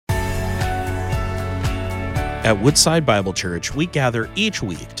At Woodside Bible Church, we gather each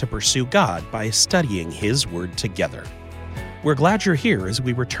week to pursue God by studying His Word together. We're glad you're here as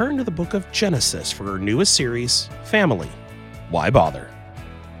we return to the book of Genesis for our newest series, Family. Why Bother?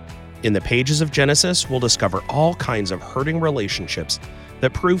 In the pages of Genesis, we'll discover all kinds of hurting relationships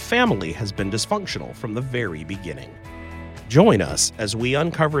that prove family has been dysfunctional from the very beginning. Join us as we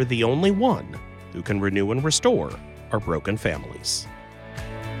uncover the only one who can renew and restore our broken families.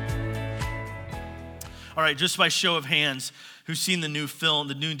 All right, just by show of hands, who's seen the new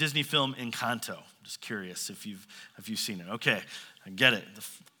Disney film Encanto? I'm just curious if you've seen it. Okay, I get it. The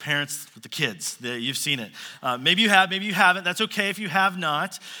parents with the kids, you've seen it. Maybe you have, maybe you haven't. That's okay if you have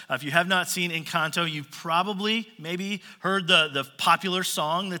not. If you have not seen Encanto, you've probably maybe heard the popular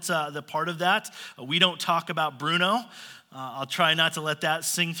song that's the part of that. We Don't Talk About Bruno. I'll try not to let that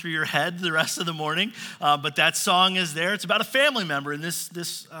sing through your head the rest of the morning, but that song is there. It's about a family member in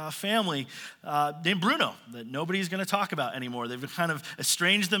this family named Bruno that nobody's going to talk about anymore. They've kind of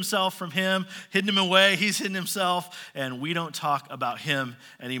estranged themselves from him, hidden him away, he's hidden himself, and we don't talk about him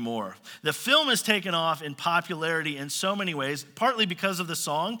anymore. The film has taken off in popularity in so many ways, partly because of the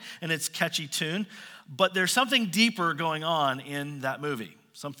song and its catchy tune, but there's something deeper going on in that movie,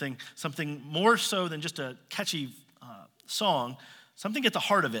 something more so than just a catchy song, something at the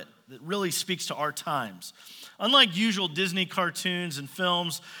heart of it that really speaks to our times. Unlike usual Disney cartoons and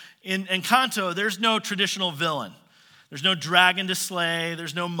films, in Encanto, there's no traditional villain. There's no dragon to slay.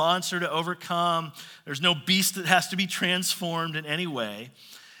 There's no monster to overcome. There's no beast that has to be transformed in any way.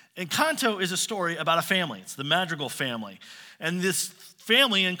 Encanto is a story about a family. It's the Madrigal family. And this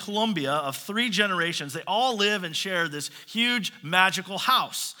family in Colombia of 3 generations, they all live and share this huge magical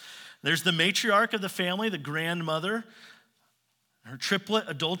house. There's the matriarch of the family, the grandmother, her triplet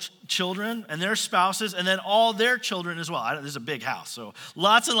adult children and their spouses, and then all their children as well. This is a big house, so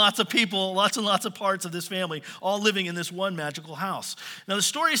lots and lots of people, lots and lots of parts of this family, all living in this one magical house. Now, the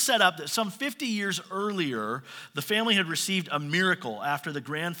story is set up that some 50 years earlier, the family had received a miracle after the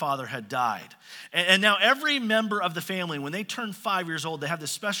grandfather had died. And now every member of the family, when they turn 5 years old, they have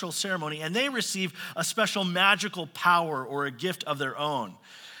this special ceremony, and they receive a special magical power or a gift of their own.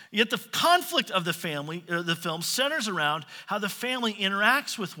 Yet the conflict of the film centers around how the family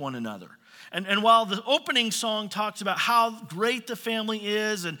interacts with one another. And while the opening song talks about how great the family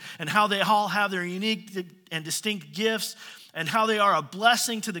is and how they all have their unique and distinct gifts and how they are a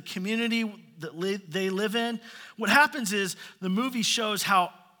blessing to the community that they live in, what happens is the movie shows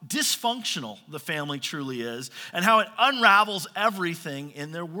how dysfunctional the family truly is and how it unravels everything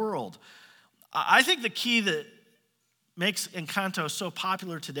in their world. I think the key that makes Encanto so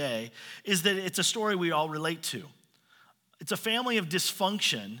popular today is that it's a story we all relate to. It's a family of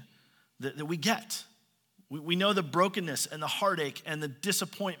dysfunction that we get. We know the brokenness and the heartache and the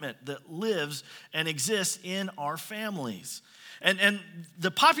disappointment that lives and exists in our families. And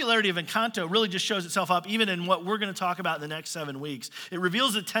the popularity of Encanto really just shows itself up even in what we're going to talk about in the next 7 weeks. It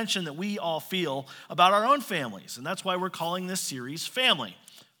reveals the tension that we all feel about our own families, and that's why we're calling this series Family.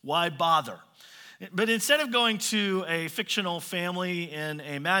 Why Bother? But instead of going to a fictional family in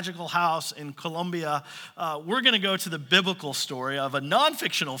a magical house in Colombia, we're going to go to the biblical story of a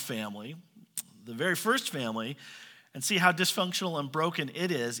non-fictional family, the very first family, and see how dysfunctional and broken it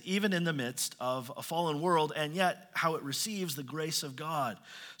is, even in the midst of a fallen world, and yet how it receives the grace of God.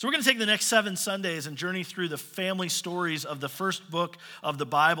 So we're going to take the next 7 Sundays and journey through the family stories of the first book of the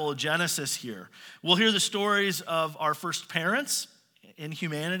Bible, Genesis here. We'll hear the stories of our first parents in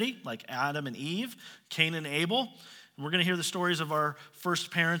humanity, like Adam and Eve, Cain and Abel. And we're going to hear the stories of our first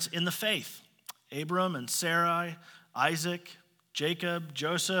parents in the faith, Abram and Sarai, Isaac, Jacob,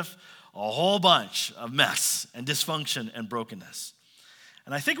 Joseph, a whole bunch of mess and dysfunction and brokenness.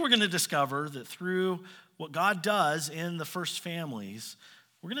 And I think we're going to discover that through what God does in the first families,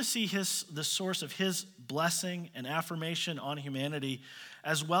 we're going to see the source of his blessing and affirmation on humanity,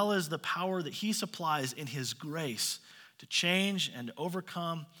 as well as the power that he supplies in his grace to change and to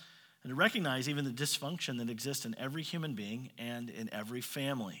overcome and to recognize even the dysfunction that exists in every human being and in every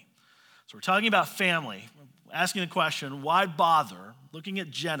family. So we're talking about family, asking the question, why bother? Looking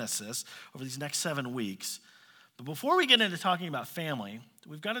at Genesis over these next 7 weeks. But before we get into talking about family,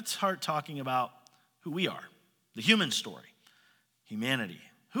 we've got to start talking about who we are, the human story, humanity.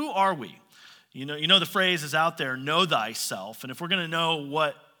 Who are we? You know the phrase is out there, know thyself. And if we're going to know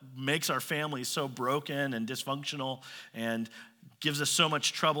what makes our families so broken and dysfunctional and gives us so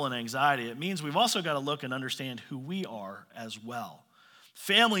much trouble and anxiety, it means we've also got to look and understand who we are as well.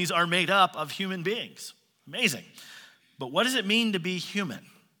 Families are made up of human beings. Amazing. But what does it mean to be human?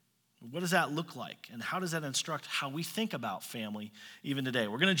 What does that look like? And how does that instruct how we think about family even today?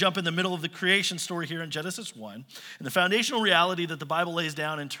 We're going to jump in the middle of the creation story here in Genesis 1. And the foundational reality that the Bible lays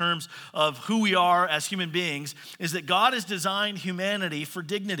down in terms of who we are as human beings is that God has designed humanity for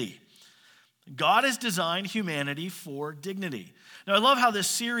dignity. God has designed humanity for dignity. Now, I love how this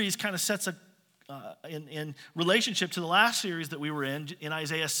series kind of sets in relationship to the last series that we were in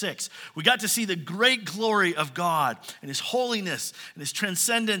Isaiah 6. We got to see the great glory of God and his holiness and his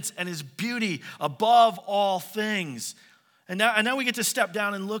transcendence and his beauty above all things. And now we get to step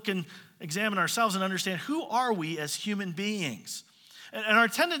down and look and examine ourselves and understand, who are we as human beings? And our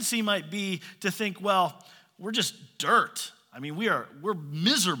tendency might be to think, well, we're just dirt. I mean, we're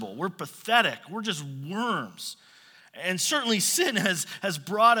miserable, we're pathetic, we're just worms. And certainly sin has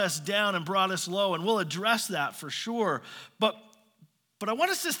brought us down and brought us low, and we'll address that for sure. But I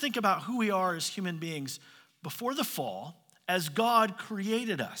want us to think about who we are as human beings before the fall, as God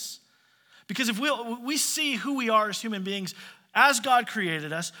created us. Because if we see who we are as human beings as God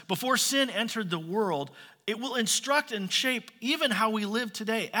created us, before sin entered the world, it will instruct and shape even how we live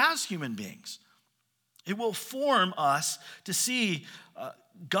today as human beings. It will form us to see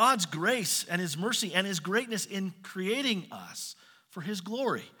God's grace and his mercy and his greatness in creating us for his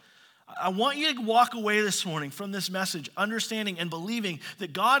glory. I want you to walk away this morning from this message understanding and believing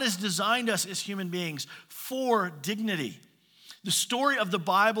that God has designed us as human beings for dignity. The story of the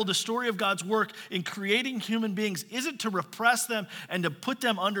Bible, the story of God's work in creating human beings isn't to repress them and to put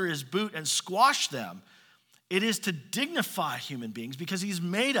them under his boot and squash them. It is to dignify human beings because he's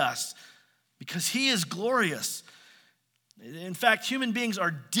made us, because he is glorious. In fact, human beings are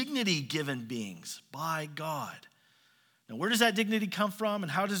dignity-given beings by God. Now, where does that dignity come from,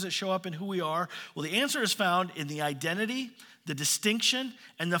 and how does it show up in who we are? Well, the answer is found in the identity, the distinction,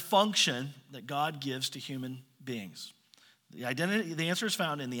 and the function that God gives to human beings. The answer is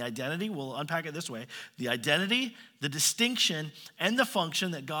found in the identity. We'll unpack it this way. The identity, the distinction, and the function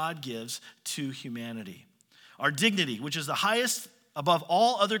that God gives to humanity. Our dignity, which is the highest above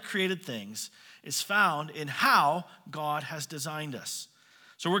all other created things, is found in how God has designed us.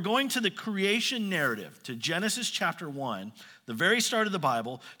 So we're going to the creation narrative, to Genesis chapter 1, the very start of the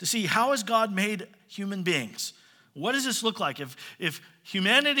Bible, to see how has God made human beings. What does this look like? If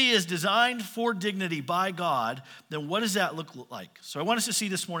humanity is designed for dignity by God, then what does that look like? So I want us to see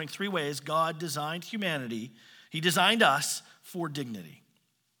this morning 3 ways God designed humanity. He designed us for dignity.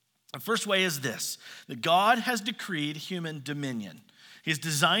 The first way is this, that God has decreed human dominion. He's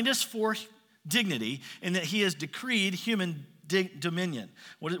designed us for dignity in that he has decreed human dominion.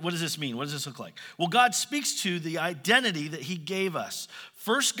 What does this mean? What does this look like? Well, God speaks to the identity that he gave us.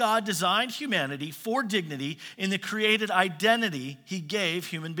 First, God designed humanity for dignity in the created identity he gave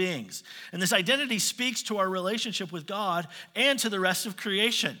human beings. And this identity speaks to our relationship with God and to the rest of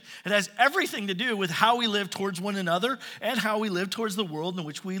creation. It has everything to do with how we live towards one another and how we live towards the world in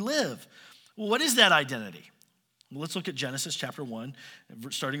which we live. Well, what is that identity? Well, let's look at Genesis chapter 1,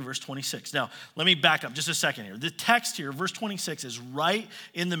 starting verse 26. Now, let me back up just a second here. The text here, verse 26, is right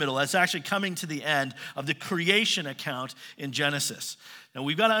in the middle. That's actually coming to the end of the creation account in Genesis. Now,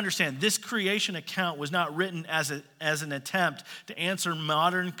 we've got to understand, this creation account was not written as an attempt to answer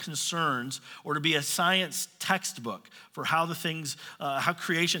modern concerns or to be a science textbook for how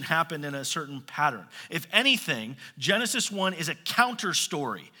creation happened in a certain pattern. If anything, Genesis 1 is a counter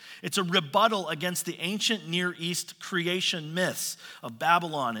story. It's a rebuttal against the ancient Near East creation myths of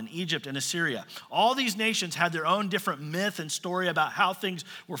Babylon and Egypt and Assyria. All these nations had their own different myth and story about how things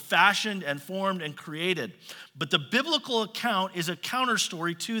were fashioned and formed and created. But the biblical account is a counter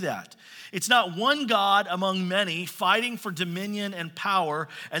story to that. It's not one God among many fighting for dominion and power,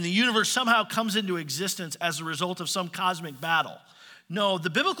 and the universe somehow comes into existence as a result of some cosmic battle. No, the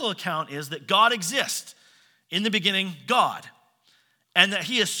biblical account is that God exists. In the beginning, God. And that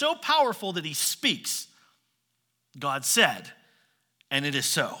he is so powerful that he speaks. God said, and it is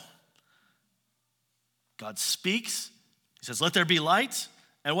so. God speaks. He says, let there be light.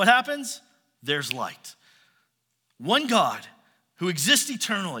 And what happens? There's light. One God who exists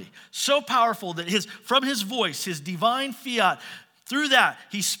eternally, so powerful that from his voice, his divine fiat, through that,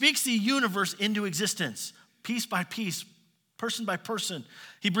 he speaks the universe into existence, piece by piece, person by person.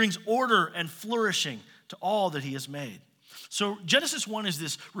 He brings order and flourishing to all that he has made. So Genesis 1 is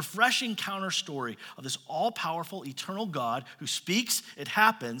this refreshing counter story of this all-powerful, eternal God who speaks, it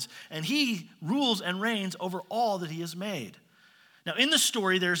happens, and he rules and reigns over all that he has made. Now, in the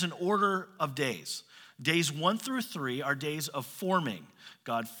story, there's an order of days. Days 1 through 3 are days of forming.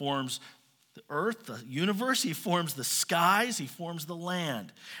 God forms the earth, the universe. He forms the skies. He forms the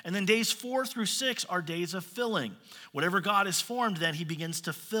land. And then days 4 through 6 are days of filling. Whatever God has formed, then he begins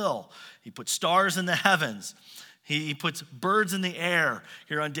to fill. He puts stars in the heavens. He puts birds in the air.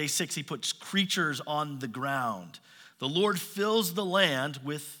 Here on day 6, he puts creatures on the ground. The Lord fills the land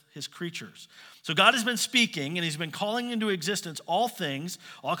with his creatures. So God has been speaking, and he's been calling into existence all things,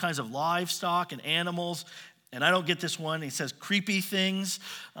 all kinds of livestock and animals. And I don't get this one. He says creepy things.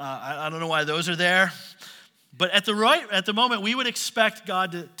 I don't know why those are there. But at the moment, we would expect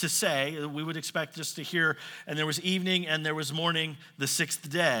God to say, we would expect just to hear, and there was evening and there was morning the 6th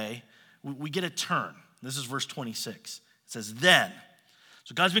day. We get a turn. This is verse 26. It says, then.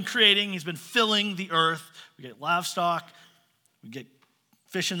 So God's been creating. He's been filling the earth. We get livestock. We get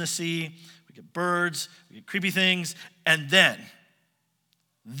fish in the sea. We get birds. We get creepy things. And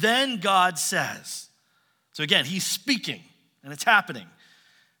then God says, so again, he's speaking, and it's happening.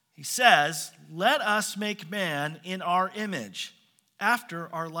 He says, let us make man in our image, after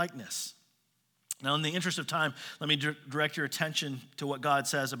our likeness. Now, in the interest of time, let me direct your attention to what God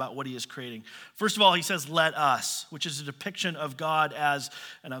says about what he is creating. First of all, he says, let us, which is a depiction of God as,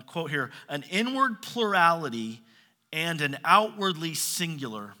 and I'll quote here, an inward plurality and an outwardly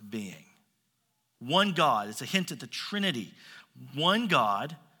singular being. One God. It's a hint at the Trinity. One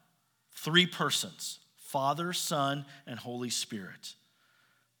God, 3 persons. Father, Son, and Holy Spirit.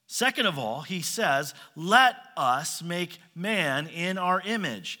 Second of all, he says, let us make man in our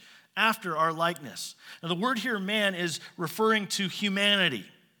image, after our likeness. Now, the word here, man, is referring to humanity.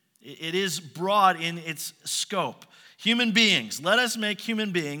 It is broad in its scope. Human beings. Let us make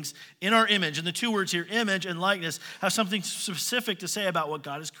human beings in our image. And the 2 words here, image and likeness, have something specific to say about what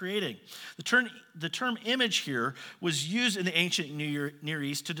God is creating. The term image here was used in the ancient Near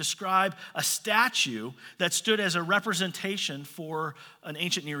East to describe a statue that stood as a representation for an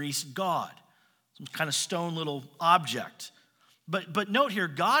ancient Near East god, some kind of stone little object. But note here,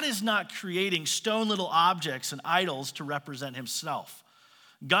 God is not creating stone little objects and idols to represent himself.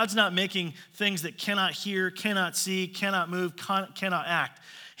 God's not making things that cannot hear, cannot see, cannot move, cannot act.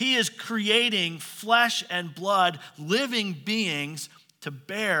 He is creating flesh and blood, living beings to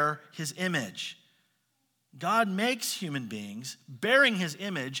bear his image. God makes human beings, bearing his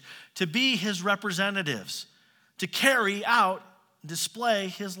image, to be his representatives, to carry out, display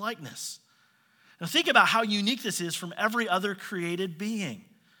his likeness. Now think about how unique this is from every other created being.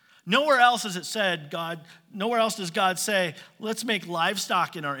 Nowhere else is it said, nowhere else does God say, let's make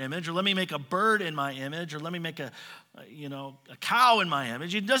livestock in our image, or let me make a bird in my image, or let me make a cow in my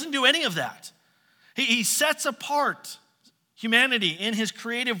image. He doesn't do any of that. He sets apart humanity in his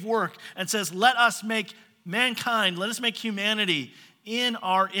creative work and says, let us make mankind, let us make humanity in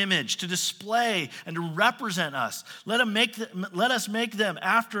our image to display and to represent us. Let us make them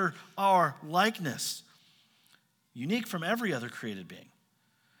after our likeness. Unique from every other created being.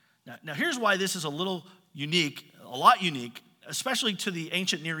 Now here's why this is a lot unique, especially to the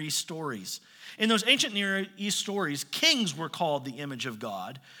ancient Near East stories. In those ancient Near East stories, kings were called the image of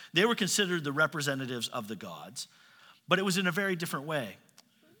God. They were considered the representatives of the gods, but it was in a very different way.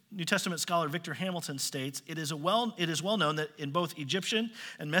 New Testament scholar Victor Hamilton states, it is well known that in both Egyptian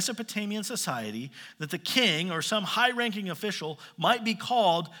and Mesopotamian society, that the king or some high-ranking official might be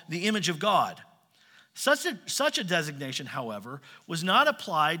called the image of God. Such a designation, however, was not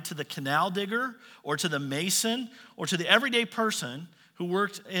applied to the canal digger or to the mason or to the everyday person who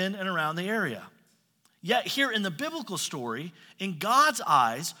worked in and around the area. Yet here in the biblical story, in God's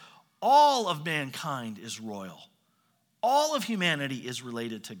eyes, all of mankind is royal. All of humanity is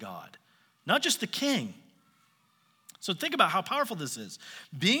related to God, not just the king. So think about how powerful this is.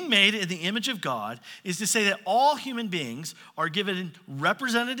 Being made in the image of God is to say that all human beings are given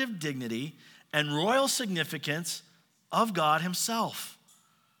representative dignity and royal significance of God himself.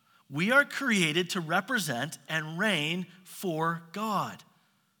 We are created to represent and reign for God.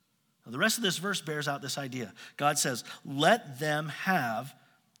 Now, the rest of this verse bears out this idea. God says, let's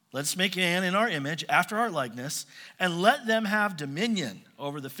make man in our image, after our likeness, and let them have dominion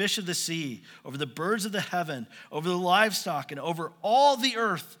over the fish of the sea, over the birds of the heaven, over the livestock, and over all the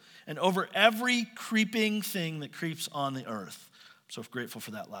earth, and over every creeping thing that creeps on the earth. I'm so grateful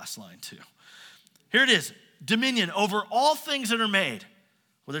for that last line too. Here it is, dominion over all things that are made,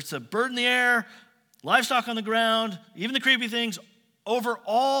 whether it's a bird in the air, livestock on the ground, even the creepy things, over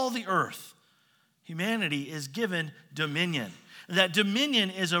all the earth. Humanity is given dominion. That dominion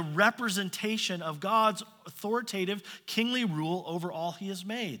is a representation of God's authoritative kingly rule over all he has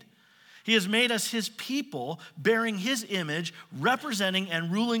made. He has made us his people, bearing his image, representing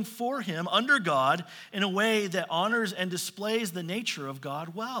and ruling for him under God in a way that honors and displays the nature of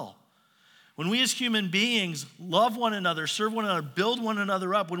God well. When we as human beings love one another, serve one another, build one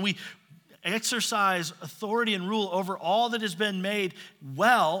another up, when we exercise authority and rule over all that has been made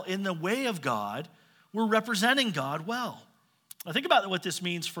well in the way of God, we're representing God well. Now think about what this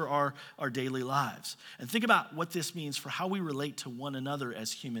means for our daily lives. And think about what this means for how we relate to one another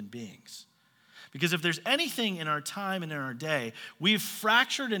as human beings. Because if there's anything in our time and in our day, we've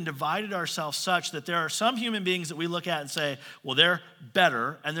fractured and divided ourselves such that there are some human beings that we look at and say, well, they're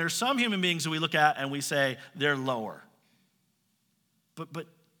better. And there are some human beings that we look at and we say, they're lower. But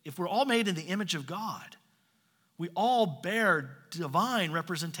if we're all made in the image of God, we all bear divine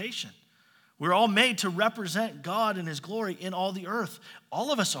representation. We're all made to represent God and his glory in all the earth.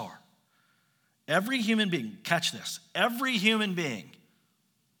 All of us are. Every human being, catch this, every human being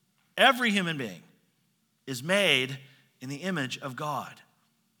is made in the image of God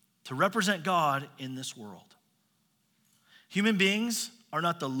to represent God in this world. Human beings are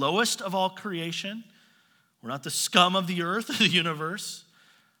not the lowest of all creation. We're not the scum of the earth, the universe,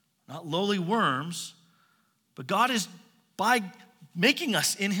 not lowly worms, but God is, by making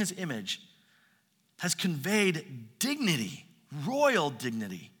us in his image, has conveyed dignity, royal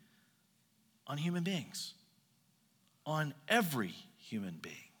dignity, on human beings, on every human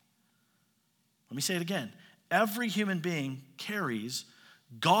being. Let me say it again. Every human being carries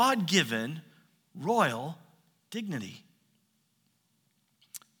God-given royal dignity.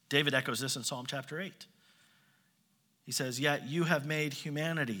 David echoes this in Psalm chapter 8. He says, yet you have made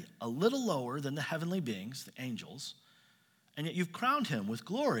humanity a little lower than the heavenly beings, the angels, and yet you've crowned him with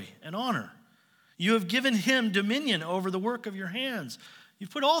glory and honor. You have given him dominion over the work of your hands. You've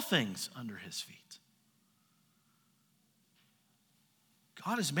put all things under his feet.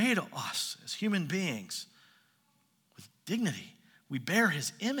 God has made us as human beings with dignity. We bear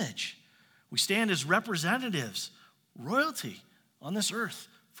his image. We stand as representatives, royalty on this earth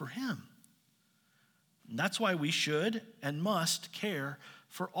for him. And that's why we should and must care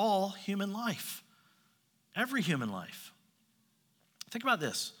for all human life, every human life. Think about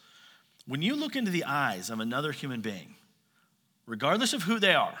this. When you look into the eyes of another human being, regardless of who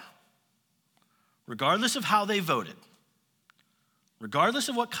they are, regardless of how they voted, regardless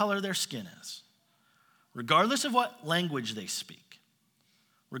of what color their skin is, regardless of what language they speak,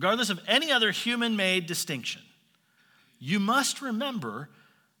 regardless of any other human-made distinction, you must remember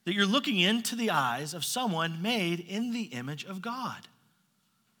that you're looking into the eyes of someone made in the image of God.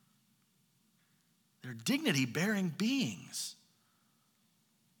 They're dignity-bearing beings.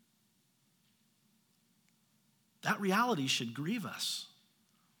 That reality should grieve us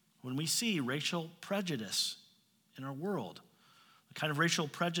when we see racial prejudice in our world. The kind of racial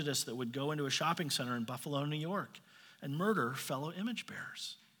prejudice that would go into a shopping center in Buffalo, New York, and murder fellow image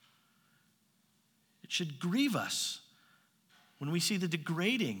bearers. It should grieve us when we see the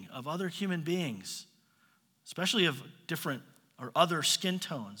degrading of other human beings, especially of different or other skin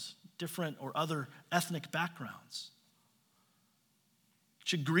tones, different or other ethnic backgrounds. It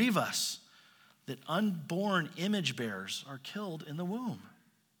should grieve us that unborn image bearers are killed in the womb.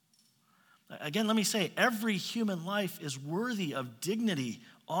 Again, let me say, every human life is worthy of dignity,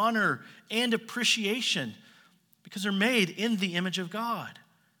 honor, and appreciation because they're made in the image of God.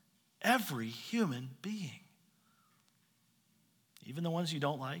 Every human being. Even the ones you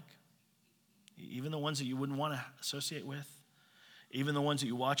don't like, even the ones that you wouldn't want to associate with, even the ones that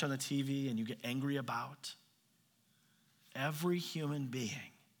you watch on the TV and you get angry about. Every human being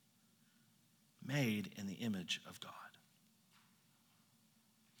made in the image of God.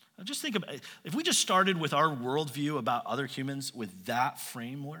 Now just think about it. If we just started with our worldview about other humans with that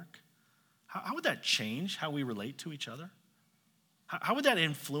framework, how would that change how we relate to each other? How would that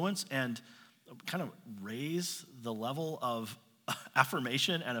influence and kind of raise the level of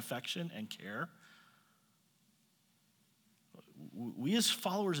affirmation and affection and care? We as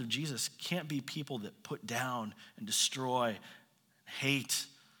followers of Jesus can't be people that put down and destroy, hate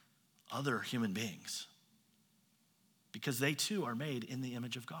other human beings because they too are made in the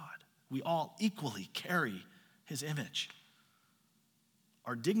image of God. We all equally carry his image.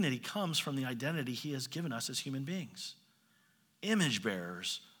 Our dignity comes from the identity he has given us as human beings, image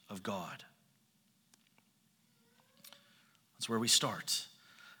bearers of God. That's where we start.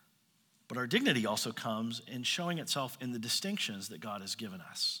 But our dignity also comes in showing itself in the distinctions that God has given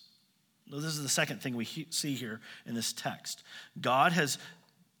us. This is the second thing we see here in this text. God has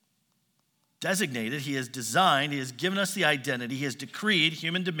designated, he has designed, he has given us the identity, he has decreed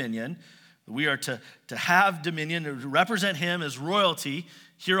human dominion. We are to have dominion, to represent him as royalty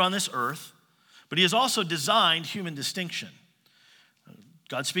here on this earth. But he has also designed human distinction.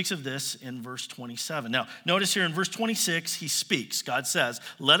 God speaks of this in verse 27. Now, notice here in verse 26, he speaks. God says,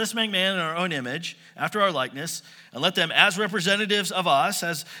 let us make man in our own image, after our likeness, and let them, as representatives of us,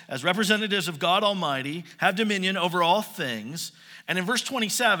 as representatives of God Almighty, have dominion over all things. And in verse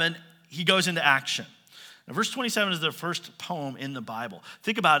 27, he goes into action. Now, verse 27 is the first poem in the Bible.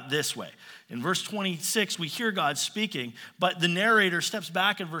 Think about it this way. In verse 26, we hear God speaking, but the narrator steps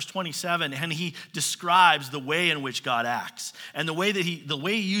back in verse 27 and he describes the way in which God acts. And the way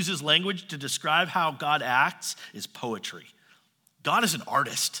he uses language to describe how God acts is poetry. God is an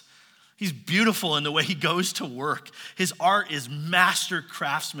artist. He's beautiful in the way he goes to work. His art is master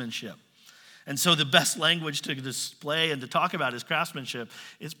craftsmanship. And so the best language to display and to talk about his craftsmanship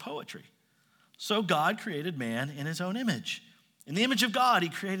is poetry. So God created man in his own image. In the image of God, he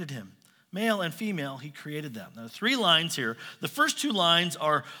created him. Male and female, he created them. Now, 3 lines here. The first 2 lines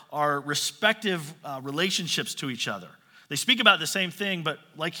are respective relationships to each other. They speak about the same thing, but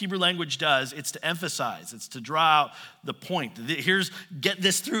like Hebrew language does, it's to emphasize, it's to draw out the point. Get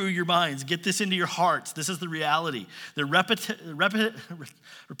this through your minds, get this into your hearts. This is the reality. The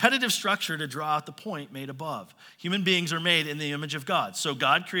repetitive structure to draw out the point made above. Human beings are made in the image of God. So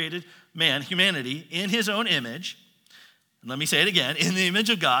God created man, humanity, in his own image. And let me say it again. In the image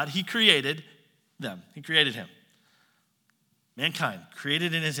of God, he created them. He created him. Mankind,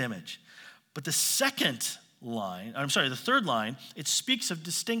 created in his image. But the third line, it speaks of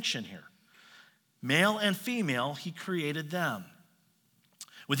distinction here. Male and female, he created them.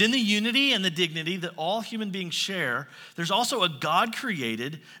 Within the unity and the dignity that all human beings share, there's also a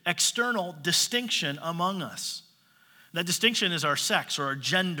God-created external distinction among us. That distinction is our sex or our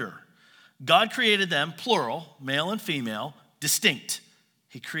gender. God created them, plural, male and female, distinct.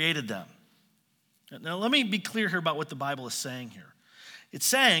 He created them. Now, let me be clear here about what the Bible is saying here. It's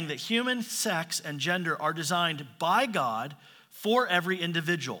saying that human sex and gender are designed by God for every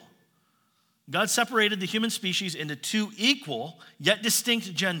individual. God separated the human species into 2 equal yet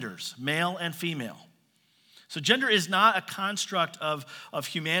distinct genders, male and female. So gender is not a construct of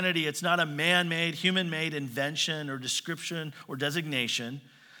humanity. It's not a man-made, human-made invention or description or designation.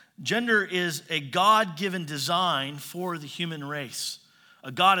 Gender is a God-given design for the human race,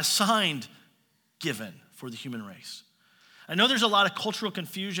 a God-assigned given for the human race. I know there's a lot of cultural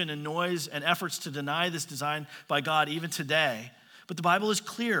confusion and noise and efforts to deny this design by God even today, but the Bible is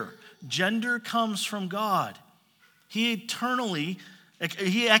clear. Gender comes from God. He externally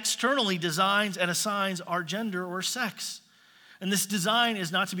designs and assigns our gender or sex. And this design is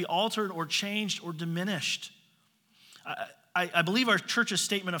not to be altered or changed or diminished. I believe our church's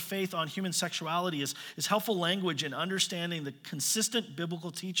statement of faith on human sexuality is helpful language in understanding the consistent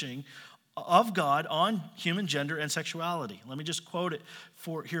biblical teaching of God on human gender and sexuality. Let me just quote it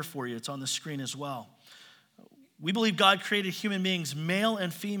here for you. It's on the screen as well. We believe God created human beings male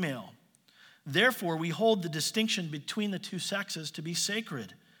and female. Therefore, we hold the distinction between the 2 sexes to be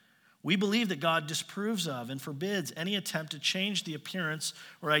sacred. We believe that God disapproves of and forbids any attempt to change the appearance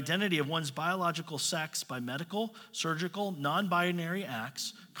or identity of one's biological sex by medical, surgical, non-binary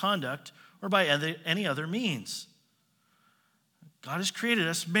acts, conduct, or by any other means. God has created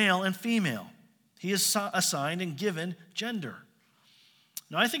us male and female. He has assigned and given gender.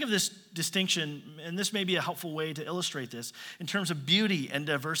 Now, I think of this distinction, and this may be a helpful way to illustrate this, in terms of beauty and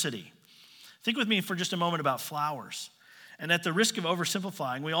diversity. Think with me for just a moment about flowers. And at the risk of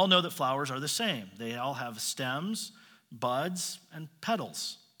oversimplifying, we all know that flowers are the same. They all have stems, buds, and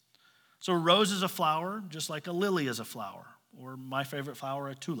petals. So a rose is a flower, just like a lily is a flower, or my favorite flower,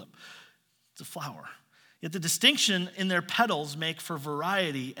 a tulip. It's a flower. Yet the distinction in their petals make for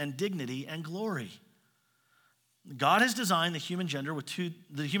variety and dignity and glory. God has designed the human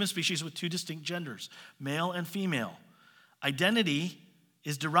species with 2 distinct genders, male and female. Identity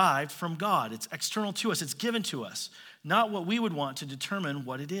is derived from God. It's external to us. It's given to us, not what we would want to determine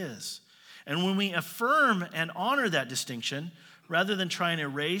what it is. And when we affirm and honor that distinction, rather than try and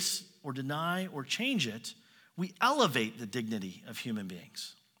erase or deny or change it, we elevate the dignity of human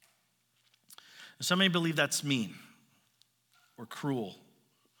beings. Some may believe that's mean or cruel,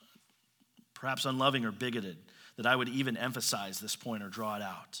 perhaps unloving or bigoted, that I would even emphasize this point or draw it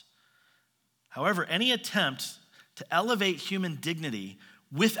out. However, any attempt to elevate human dignity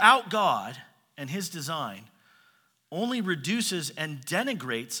without God and his design only reduces and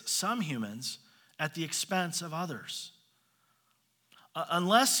denigrates some humans at the expense of others.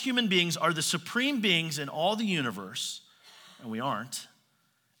 Unless human beings are the supreme beings in all the universe, and we aren't,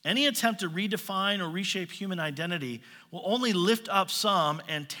 any attempt to redefine or reshape human identity will only lift up some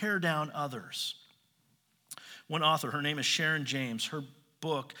and tear down others. One author, her name is Sharon James, her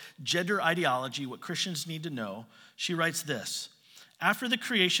book, Gender Ideology, What Christians Need to Know, she writes this: After the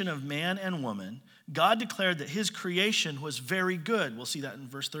creation of man and woman, God declared that his creation was very good. We'll see that in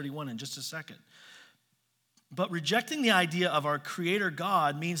verse 31 in just a second. But rejecting the idea of our creator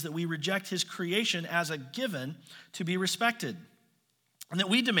God means that we reject his creation as a given to be respected, and that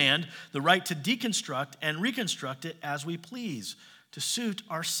we demand the right to deconstruct and reconstruct it as we please, to suit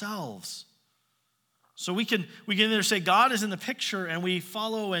ourselves. So we can either say God is in the picture and we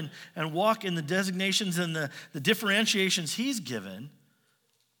follow and walk in the designations and the differentiations he's given,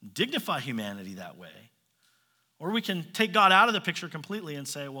 dignify humanity that way, or we can take God out of the picture completely and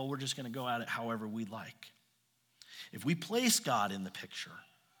say, well, we're just going to go at it however we like. If we place God in the picture,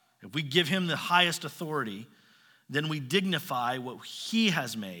 if we give him the highest authority, then we dignify what he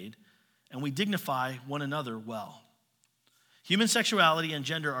has made and we dignify one another well. Human sexuality and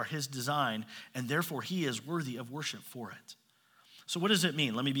gender are his design, and therefore he is worthy of worship for it. So what does it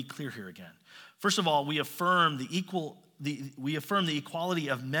mean? Let me be clear here again. First of all, we affirm the equality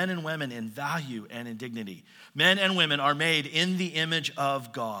of men and women in value and in dignity. Men and women are made in the image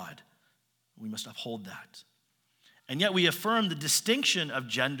of God. We must uphold that. And yet we affirm the distinction of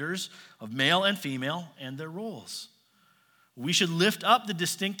genders, of male and female, and their roles. We should lift up the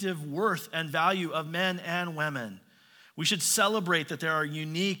distinctive worth and value of men and women. We should celebrate that there are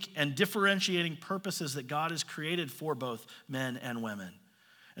unique and differentiating purposes that God has created for both men and women.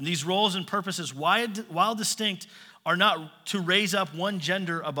 And these roles and purposes, while distinct, are not to raise up one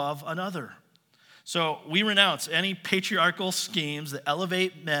gender above another. So we renounce any patriarchal schemes that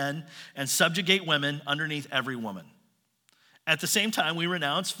elevate men and subjugate women underneath every woman. At the same time, we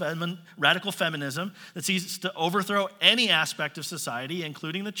renounce radical feminism that seeks to overthrow any aspect of society,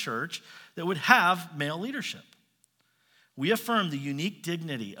 including the church, that would have male leadership. We affirm the unique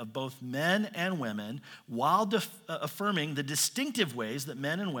dignity of both men and women while affirming the distinctive ways that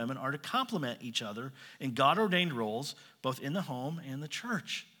men and women are to complement each other in God-ordained roles, both in the home and the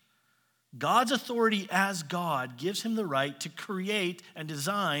church. God's authority as God gives him the right to create and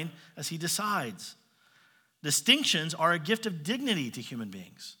design as he decides. Distinctions are a gift of dignity to human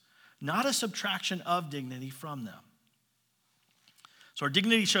beings, not a subtraction of dignity from them. So our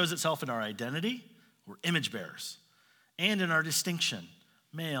dignity shows itself in our identity, we're image bearers, and in our distinction,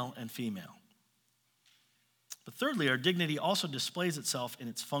 male and female. But thirdly, our dignity also displays itself in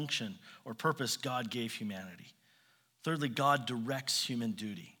its function or purpose God gave humanity. Thirdly, God directs human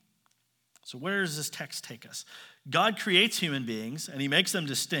duty. So where does this text take us? God creates human beings and he makes them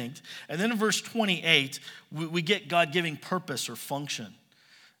distinct. And then in verse 28, we get God giving purpose or function.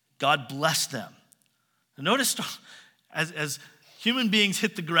 God blessed them. And notice as human beings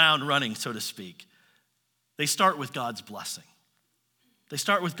hit the ground running, so to speak, they start with God's blessing. They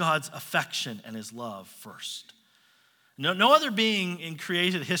start with God's affection and his love first. No other being in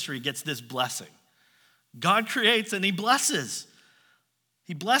created history gets this blessing. God creates and he blesses.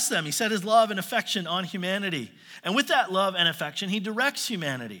 He blessed them. He set his love and affection on humanity. And with that love and affection, he directs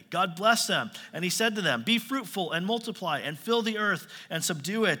humanity. God blessed them. And he said to them, be fruitful and multiply and fill the earth and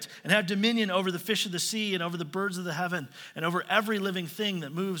subdue it and have dominion over the fish of the sea and over the birds of the heaven and over every living thing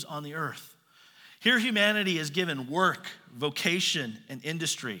that moves on the earth. Here humanity is given work, vocation, and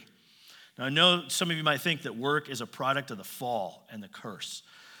industry. Now I know some of you might think that work is a product of the fall and the curse.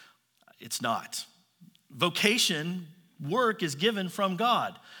 It's not. Vocation, work is given from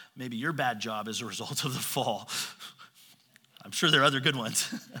God. Maybe your bad job is a result of the fall. I'm sure there are other good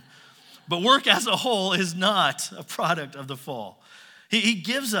ones. But work as a whole is not a product of the fall. He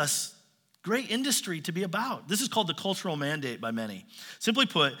gives us great industry to be about. This is called the cultural mandate by many. Simply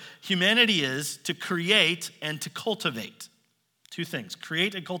put, humanity is to create and to cultivate. Two things,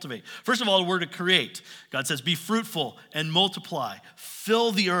 create and cultivate. First of all, the word to create. God says, be fruitful and multiply.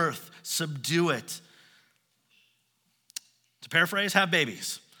 Fill the earth, subdue it. To paraphrase, have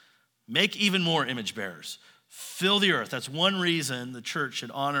babies. Make even more image bearers. Fill the earth. That's one reason the church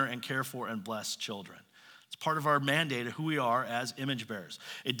should honor and care for and bless children. It's part of our mandate of who we are as image bearers.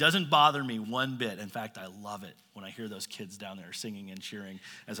 It doesn't bother me one bit. In fact, I love it when I hear those kids down there singing and cheering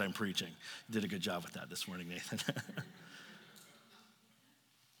as I'm preaching. You did a good job with that this morning, Nathan.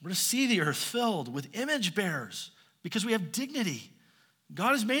 We're to see the earth filled with image bearers because we have dignity.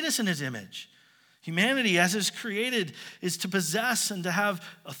 God has made us in his image. Humanity, as is created, is to possess and to have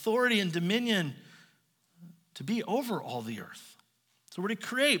authority and dominion to be over all the earth. So we're to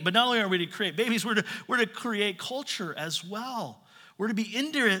create, but not only are we to create babies, we're to create culture as well. We're to be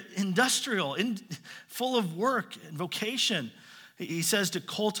industrial, full of work and vocation. He says to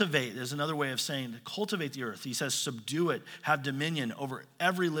cultivate, there's another way of saying to cultivate the earth. He says subdue it, have dominion over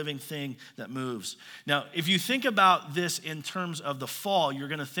every living thing that moves. Now, if you think about this in terms of the fall, you're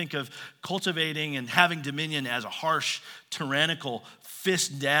going to think of cultivating and having dominion as a harsh, tyrannical,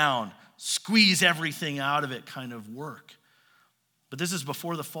 fist down, squeeze everything out of it kind of work. But this is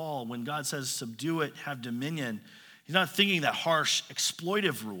before the fall. When God says subdue it, have dominion, he's not thinking that harsh,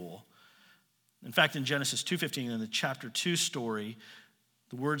 exploitive rule. In fact, in Genesis 2:15, in the chapter 2 story,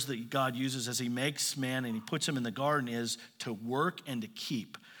 the words that God uses as he makes man and he puts him in the garden is to work and to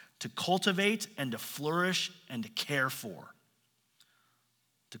keep, to cultivate and to flourish and to care for.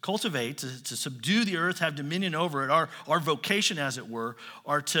 To cultivate, to subdue the earth, have dominion over it, our vocation, as it were,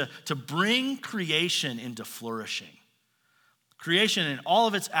 are to bring creation into flourishing. Creation in all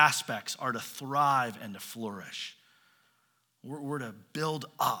of its aspects are to thrive and to flourish. We're to build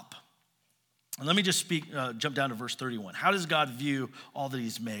up. And let me just jump down to verse 31. How does God view all that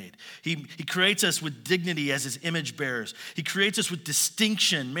he's made? He creates us with dignity as his image bearers. He creates us with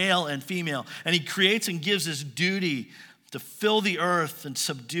distinction, male and female. And he creates and gives us duty to fill the earth and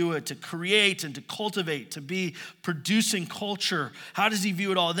subdue it, to create and to cultivate, to be producing culture. How does he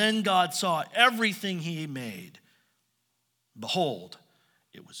view it all? Then God saw everything he made. Behold,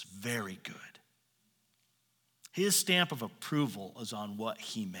 it was very good. His stamp of approval is on what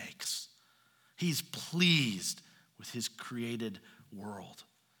he makes. He's pleased with his created world.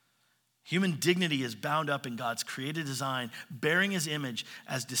 Human dignity is bound up in God's created design, bearing his image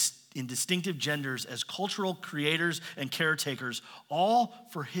in distinctive genders as cultural creators and caretakers, all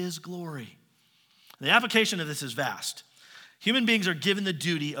for his glory. The application of this is vast. Human beings are given the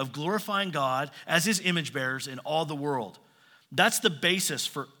duty of glorifying God as his image bearers in all the world. That's the basis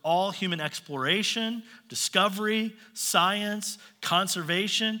for all human exploration, discovery, science,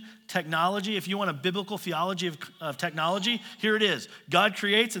 conservation, technology. If you want a biblical theology of technology, here it is. God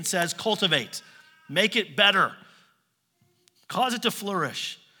creates and says, cultivate, make it better, cause it to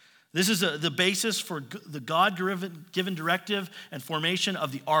flourish. This is the basis for the God-given directive and formation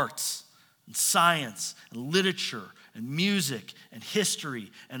of the arts and science and literature and music and history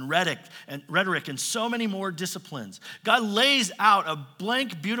and rhetoric and so many more disciplines. God lays out a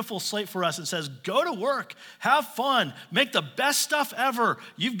blank, beautiful slate for us and says, go to work, have fun, make the best stuff ever.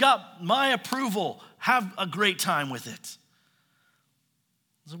 You've got my approval. Have a great time with it.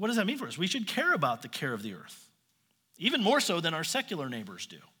 So what does that mean for us? We should care about the care of the earth, even more so than our secular neighbors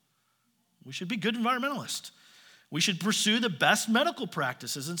do. We should be good environmentalists. We should pursue the best medical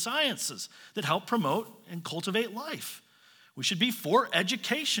practices and sciences that help promote and cultivate life. We should be for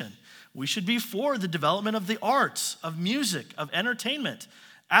education. We should be for the development of the arts, of music, of entertainment,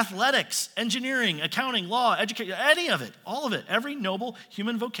 athletics, engineering, accounting, law, education, any of it, all of it. Every noble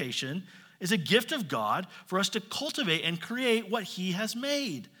human vocation is a gift of God for us to cultivate and create what he has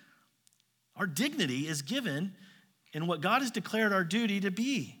made. Our dignity is given in what God has declared our duty to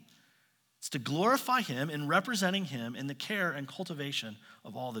be. It's to glorify him in representing him in the care and cultivation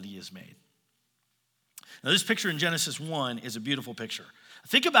of all that he has made. Now, this picture in Genesis 1 is a beautiful picture.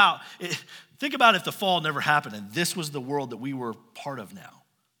 Think about if the fall never happened and this was the world that we were part of now.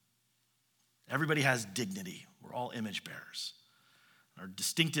 Everybody has dignity. We're all image bearers. Our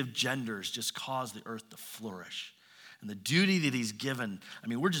distinctive genders just cause the earth to flourish. And the duty that he's given,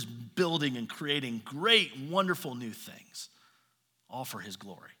 we're just building and creating great, wonderful new things, all for his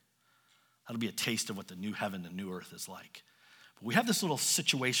glory. That'll be a taste of what the new heaven and new earth is like. But we have this little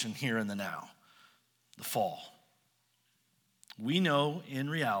situation here in the now, the fall. We know in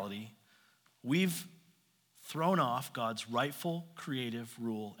reality, we've thrown off God's rightful creative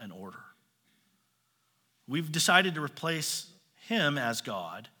rule and order. We've decided to replace him as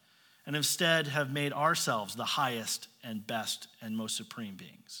God and instead have made ourselves the highest and best and most supreme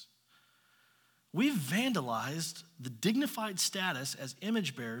beings. We've vandalized the dignified status as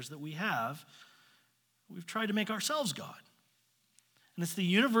image bearers that we have. We've tried to make ourselves God. And it's the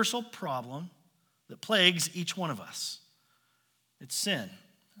universal problem that plagues each one of us. It's sin,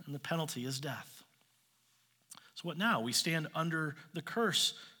 and the penalty is death. So what now? We stand under the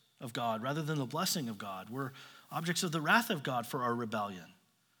curse of God rather than the blessing of God. We're objects of the wrath of God for our rebellion.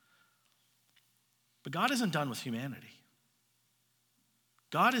 But God isn't done with humanity.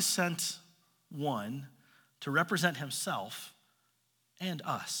 God has sent one to represent himself and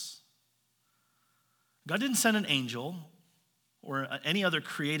us. God didn't send an angel or any other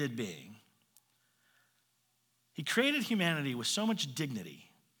created being. He created humanity with so much dignity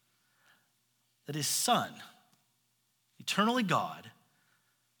that his son, eternally God,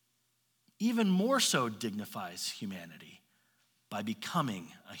 even more so dignifies humanity by becoming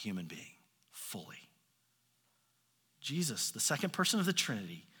a human being fully. Jesus, the second person of the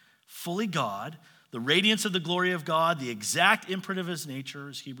Trinity, fully God, the radiance of the glory of God, the exact imprint of his nature,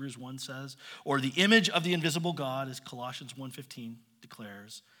 as Hebrews 1 says, or the image of the invisible God, as Colossians 1:15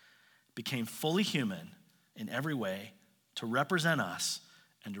 declares, became fully human in every way to represent us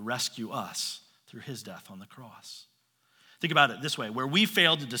and to rescue us through his death on the cross. Think about it this way. Where we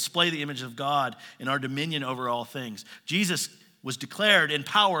failed to display the image of God in our dominion over all things, Jesus was declared in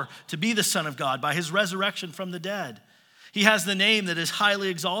power to be the Son of God by his resurrection from the dead. He has the name that is highly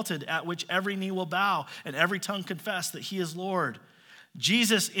exalted, at which every knee will bow and every tongue confess that he is Lord.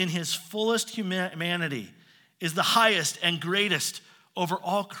 Jesus, in his fullest humanity, is the highest and greatest over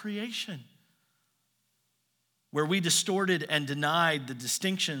all creation. Where we distorted and denied the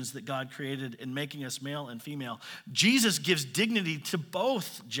distinctions that God created in making us male and female, Jesus gives dignity to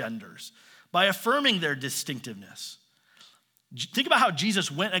both genders by affirming their distinctiveness. Think about how Jesus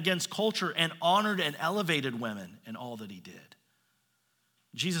went against culture and honored and elevated women in all that he did.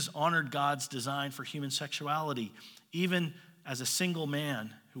 Jesus honored God's design for human sexuality, even as a single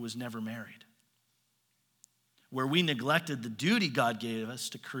man who was never married. Where we neglected the duty God gave us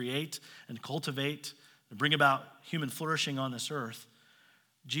to create and cultivate and bring about human flourishing on this earth,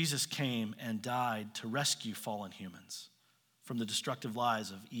 Jesus came and died to rescue fallen humans from the destructive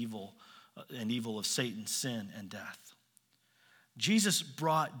lies of evil of Satan, sin, and death. Jesus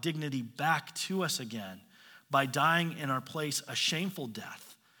brought dignity back to us again by dying in our place a shameful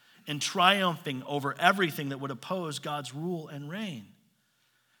death and triumphing over everything that would oppose God's rule and reign.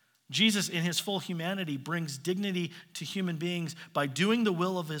 Jesus, in his full humanity, brings dignity to human beings by doing the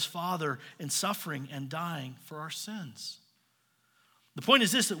will of his Father in suffering and dying for our sins. The point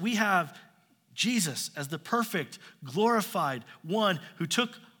is this, that we have Jesus as the perfect, glorified one who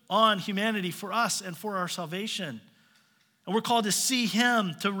took on humanity for us and for our salvation. And we're called to see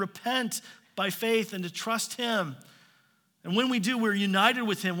him, to repent by faith and to trust him. And when we do, we're united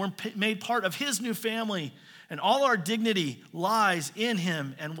with him. We're made part of his new family. And all our dignity lies in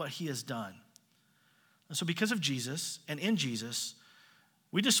him and what he has done. And so because of Jesus and in Jesus,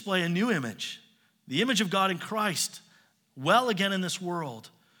 we display a new image, the image of God in Christ, well again in this world.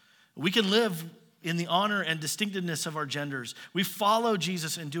 We can live in the honor and distinctiveness of our genders. We follow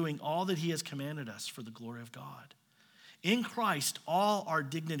Jesus in doing all that he has commanded us for the glory of God. In Christ, all our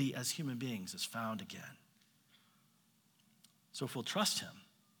dignity as human beings is found again. So if we'll trust him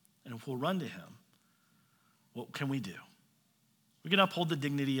and if we'll run to him, what can we do? We can uphold the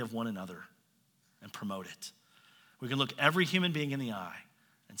dignity of one another and promote it. We can look every human being in the eye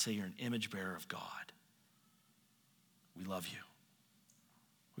and say, you're an image bearer of God. We love you.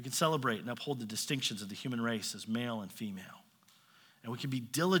 We can celebrate and uphold the distinctions of the human race as male and female. And we can be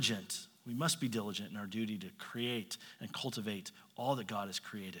diligent. We must be diligent in our duty to create and cultivate all that God has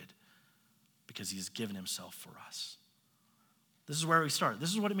created because he has given himself for us. This is where we start.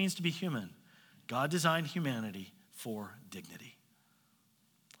 This is what it means to be human. God designed humanity for dignity.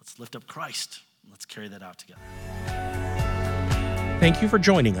 Let's lift up Christ. Let's carry that out together. Thank you for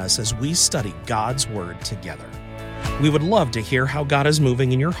joining us as we study God's Word together. We would love to hear how God is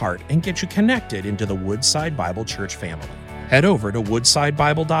moving in your heart and get you connected into the Woodside Bible Church family. Head over to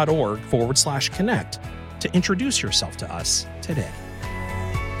woodsidebible.org/connect to introduce yourself to us today.